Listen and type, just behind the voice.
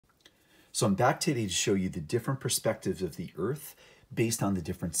So I'm back today to show you the different perspectives of the Earth based on the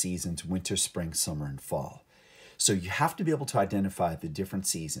different seasons, winter, spring, summer, and fall. So you have to be able to identify the different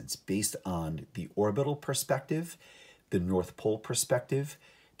seasons based on the orbital perspective, the North Pole perspective,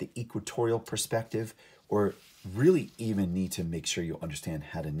 the equatorial perspective, or really even need to make sure you understand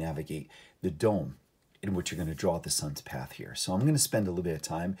how to navigate the dome in which you're going to draw the sun's path here. So I'm going to spend a little bit of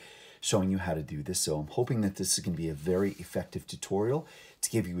time showing you how to do this. So I'm hoping that this is going to be a very effective tutorial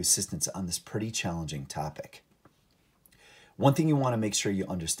to give you assistance on this pretty challenging topic. One thing you want to make sure you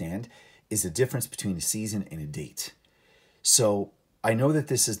understand is the difference between a season and a date. So I know that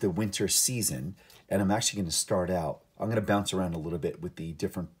this is the winter season, and I'm actually going to start out, I'm going to bounce around a little bit with the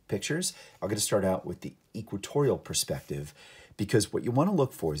different pictures. I'm going to start out with the equatorial perspective, because what you want to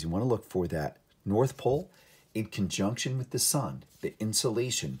look for is you want to look for that North Pole in conjunction with the sun, the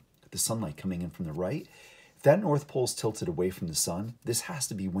insolation, the sunlight coming in from the right. If that North Pole is tilted away from the sun, this has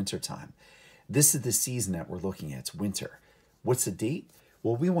to be winter time. This is the season that we're looking at, it's winter. What's the date?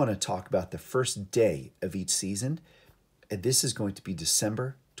 Well, we want to talk about the first day of each season, and this is going to be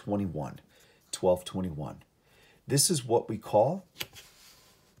December 21, 12/21. This is what we call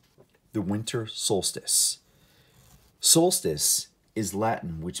the winter solstice. Solstice is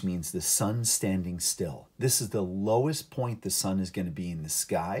Latin, which means the sun standing still. This is the lowest point the sun is going to be in the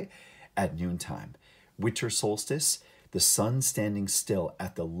sky at noontime. Winter solstice, the sun standing still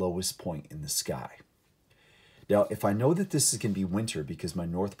at the lowest point in the sky. Now, if I know that this is going to be winter because my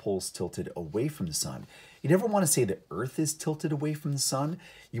North Pole is tilted away from the sun, you never want to say the Earth is tilted away from the sun.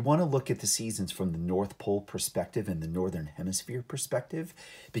 You want to look at the seasons from the North Pole perspective and the Northern Hemisphere perspective,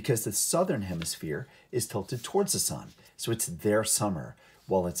 because the Southern Hemisphere is tilted towards the sun. So it's their summer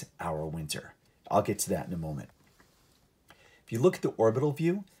while it's our winter. I'll get to that in a moment. If you look at the orbital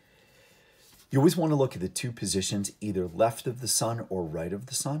view, you always want to look at the two positions, either left of the sun or right of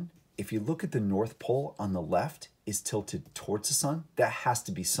the sun. If you look at the North Pole on the left is tilted towards the sun, that has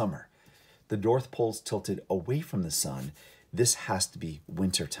to be summer. The North Pole is tilted away from the sun, this has to be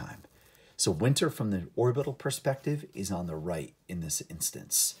winter time. So winter from the orbital perspective is on the right in this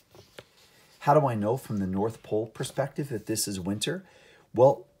instance. How do I know from the North Pole perspective that this is winter?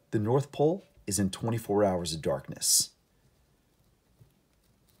 Well, the North Pole is in 24 hours of darkness.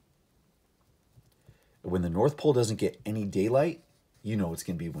 When the North Pole doesn't get any daylight, you know it's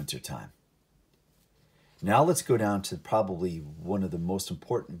going to be winter time. Now let's go down to probably one of the most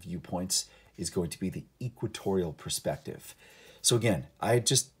important viewpoints is going to be the equatorial perspective. So again, I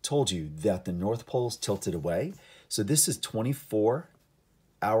just told you that the North Pole is tilted away. So this is 24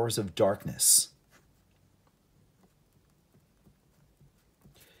 hours of darkness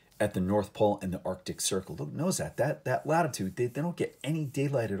at the North Pole and the Arctic Circle. Look, notice that latitude, they don't get any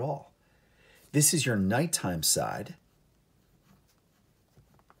daylight at all. This is your nighttime side.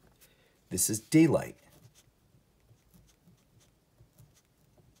 This is daylight.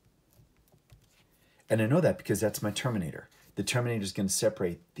 And I know that because that's my terminator. The terminator is going to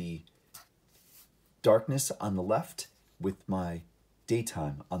separate the darkness on the left with my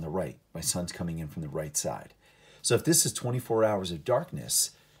daytime on the right. My sun's coming in from the right side. So if this is 24 hours of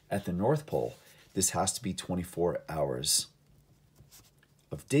darkness at the North Pole, this has to be 24 hours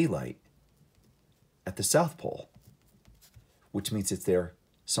of daylight at the South Pole, which means it's their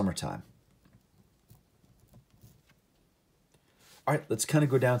summertime. All right, let's kind of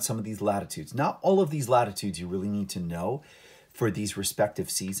go down some of these latitudes. Not all of these latitudes you really need to know for these respective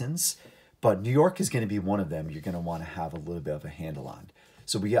seasons, but New York is going to be one of them you're going to want to have a little bit of a handle on.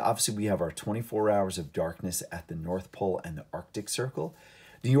 So we have our 24 hours of darkness at the North Pole and the Arctic Circle.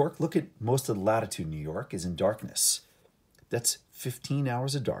 New York, look at most of the latitude New York is in darkness. That's 15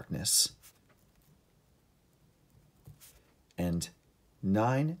 hours of darkness and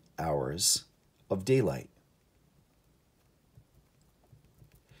 9 hours of daylight.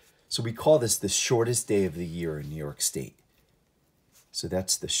 So we call this the shortest day of the year in New York State. So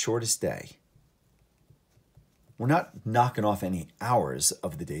that's the shortest day. We're not knocking off any hours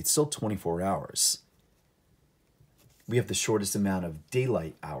of the day. It's still 24 hours. We have the shortest amount of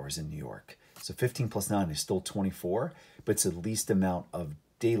daylight hours in New York. So 15 plus 9 is still 24, but it's the least amount of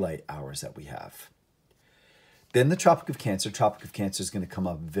daylight hours that we have. Then the Tropic of Cancer. Tropic of Cancer is going to come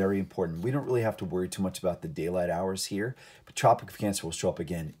up very important. We don't really have to worry too much about the daylight hours here, but Tropic of Cancer will show up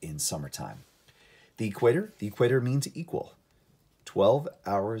again in summertime. The equator means equal. 12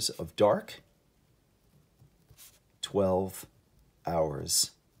 hours of dark, 12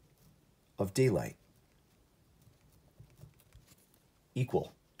 hours of daylight.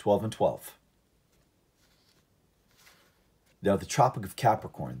 Equal, 12 and 12. Now, the Tropic of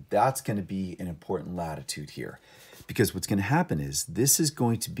Capricorn, that's going to be an important latitude here, because what's going to happen is this is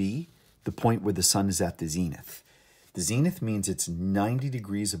going to be the point where the sun is at the zenith. The zenith means it's 90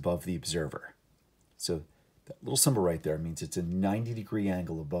 degrees above the observer. So that little symbol right there means it's a 90-degree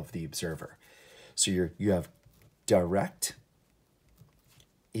angle above the observer. So you have direct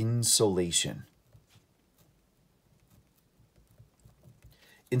insolation.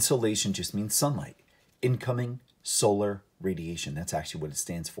 Insolation just means sunlight. Incoming solar radiation. That's actually what it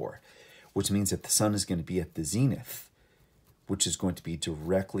stands for, which means that the sun is going to be at the zenith, which is going to be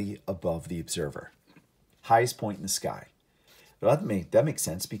directly above the observer. Highest point in the sky. Well, that makes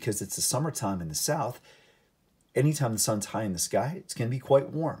sense because it's the summertime in the south. Anytime the sun's high in the sky, it's going to be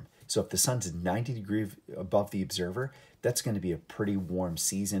quite warm. So if the sun's 90 degrees above the observer, that's going to be a pretty warm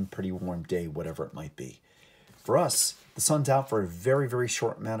season, pretty warm day, whatever it might be. For us, the sun's out for a very, very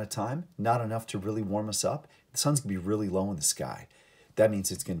short amount of time, not enough to really warm us up. The sun's going to be really low in the sky. That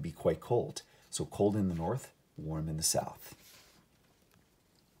means it's going to be quite cold. So cold in the north, warm in the south.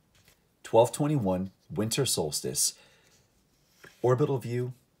 1221, winter solstice, orbital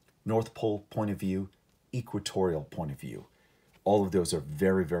view, North Pole point of view, equatorial point of view. All of those are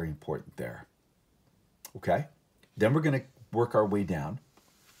very, very important there. Okay? Then we're going to work our way down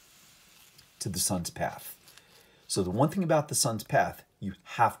to the sun's path. So the one thing about the sun's path, you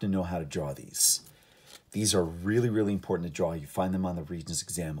have to know how to draw these. These are really, really important to draw. You find them on the Regents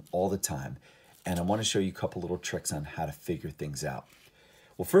exam all the time. And I want to show you a couple little tricks on how to figure things out.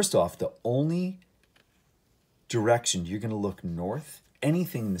 Well, first off, the only direction you're going to look north,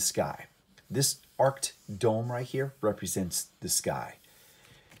 anything in the sky. This arced dome right here represents the sky.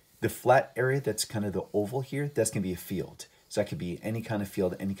 The flat area that's kind of the oval here, that's going to be a field. So that could be any kind of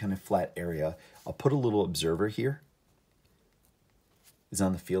field, any kind of flat area. I'll put a little observer here. Is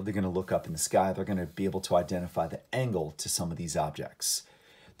on the field. They're going to look up in the sky. They're going to be able to identify the angle to some of these objects.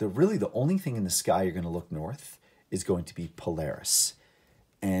 Really, the only thing in the sky you're going to look north is going to be Polaris.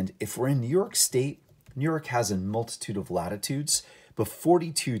 And if we're in New York State, New York has a multitude of latitudes, but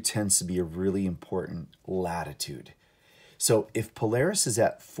 42 tends to be a really important latitude. So if Polaris is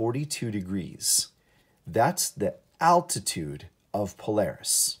at 42 degrees, that's the altitude of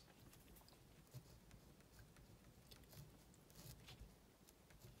Polaris.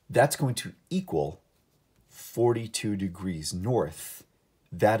 That's going to equal 42 degrees north.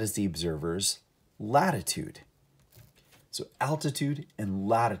 That is the observer's latitude. So altitude and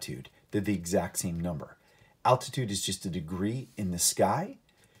latitude, they're the exact same number. Altitude is just a degree in the sky,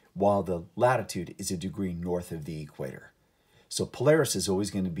 while the latitude is a degree north of the equator. So Polaris is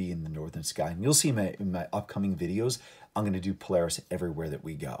always going to be in the northern sky. And you'll see in my upcoming videos, I'm going to do Polaris everywhere that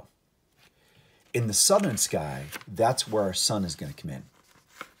we go. In the southern sky, that's where our sun is going to come in.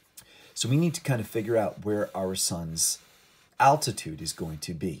 So we need to kind of figure out where our sun's altitude is going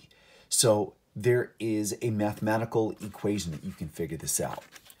to be. So there is a mathematical equation that you can figure this out.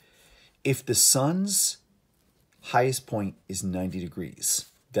 If the sun's highest point is 90 degrees,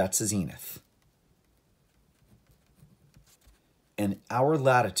 that's the zenith. And our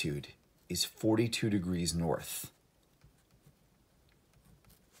latitude is 42 degrees north.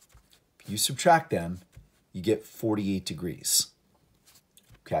 If you subtract them, you get 48 degrees.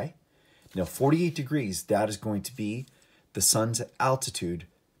 Okay? Now 48 degrees, that is going to be the sun's altitude.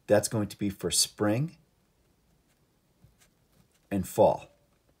 That's going to be for spring and fall.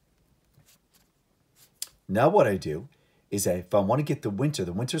 Now what I do is if I want to get the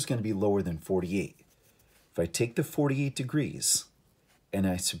winter's going to be lower than 48. If I take the 48 degrees and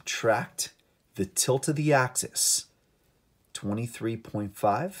I subtract the tilt of the axis,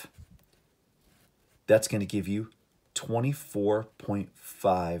 23.5, that's going to give you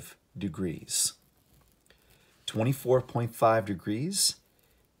 24.5 degrees. 24.5 degrees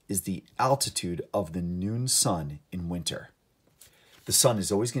is the altitude of the noon sun in winter. The sun is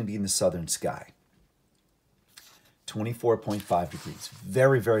always going to be in the southern sky. 24.5 degrees.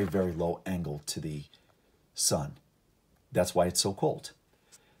 Very, very, very low angle to the sun. That's why it's so cold.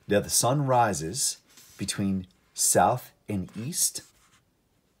 Now the sun rises between south and east.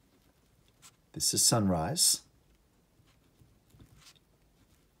 This is sunrise.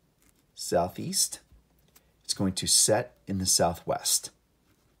 Southeast. It's going to set in the southwest.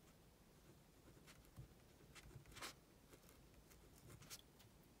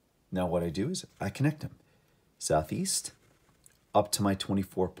 Now what I do is I connect them. Southeast, up to my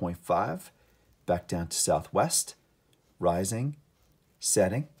 24.5, back down to southwest, rising,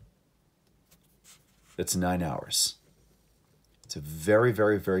 setting. That's 9 hours. It's a very,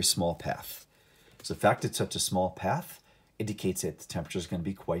 very, very small path. So the fact it's such a small path indicates that the temperature is going to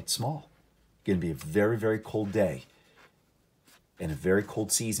be quite small. Going to be a very, very cold day and a very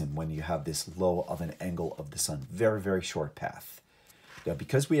cold season when you have this low of an angle of the sun. Very, very short path. Now,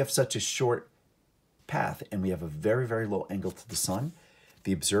 because we have such a short path and we have a very, very low angle to the sun,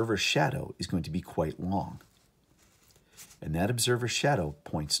 the observer's shadow is going to be quite long. And that observer's shadow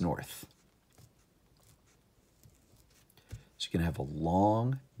points north. So you're going to have a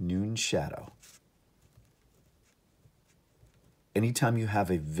long noon shadow. Anytime you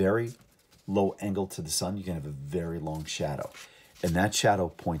have a very low angle to the sun, you're going to have a very long shadow. And that shadow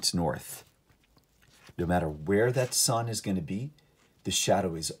points north. No matter where that sun is going to be, the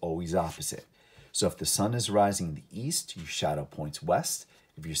shadow is always opposite. So if the sun is rising in the east, your shadow points west.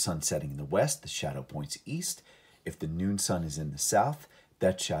 If your sun's setting in the west, the shadow points east. If the noon sun is in the south,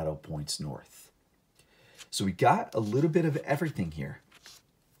 that shadow points north. So we got a little bit of everything here.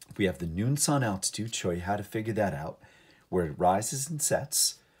 We have the noon sun altitude, show you how to figure that out, where it rises and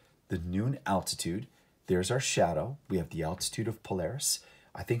sets, the noon altitude. There's our shadow. We have the altitude of Polaris.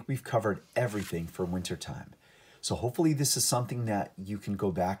 I think we've covered everything for wintertime. So hopefully this is something that you can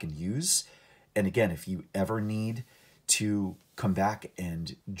go back and use. And again, if you ever need to come back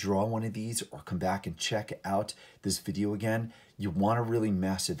and draw one of these or come back and check out this video again, you want to really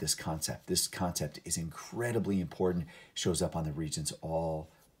master this concept. This concept is incredibly important. It shows up on the regions all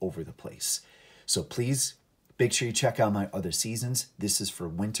over the place. So please make sure you check out my other seasons. This is for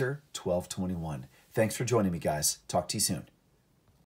winter 1221. Thanks for joining me, guys. Talk to you soon.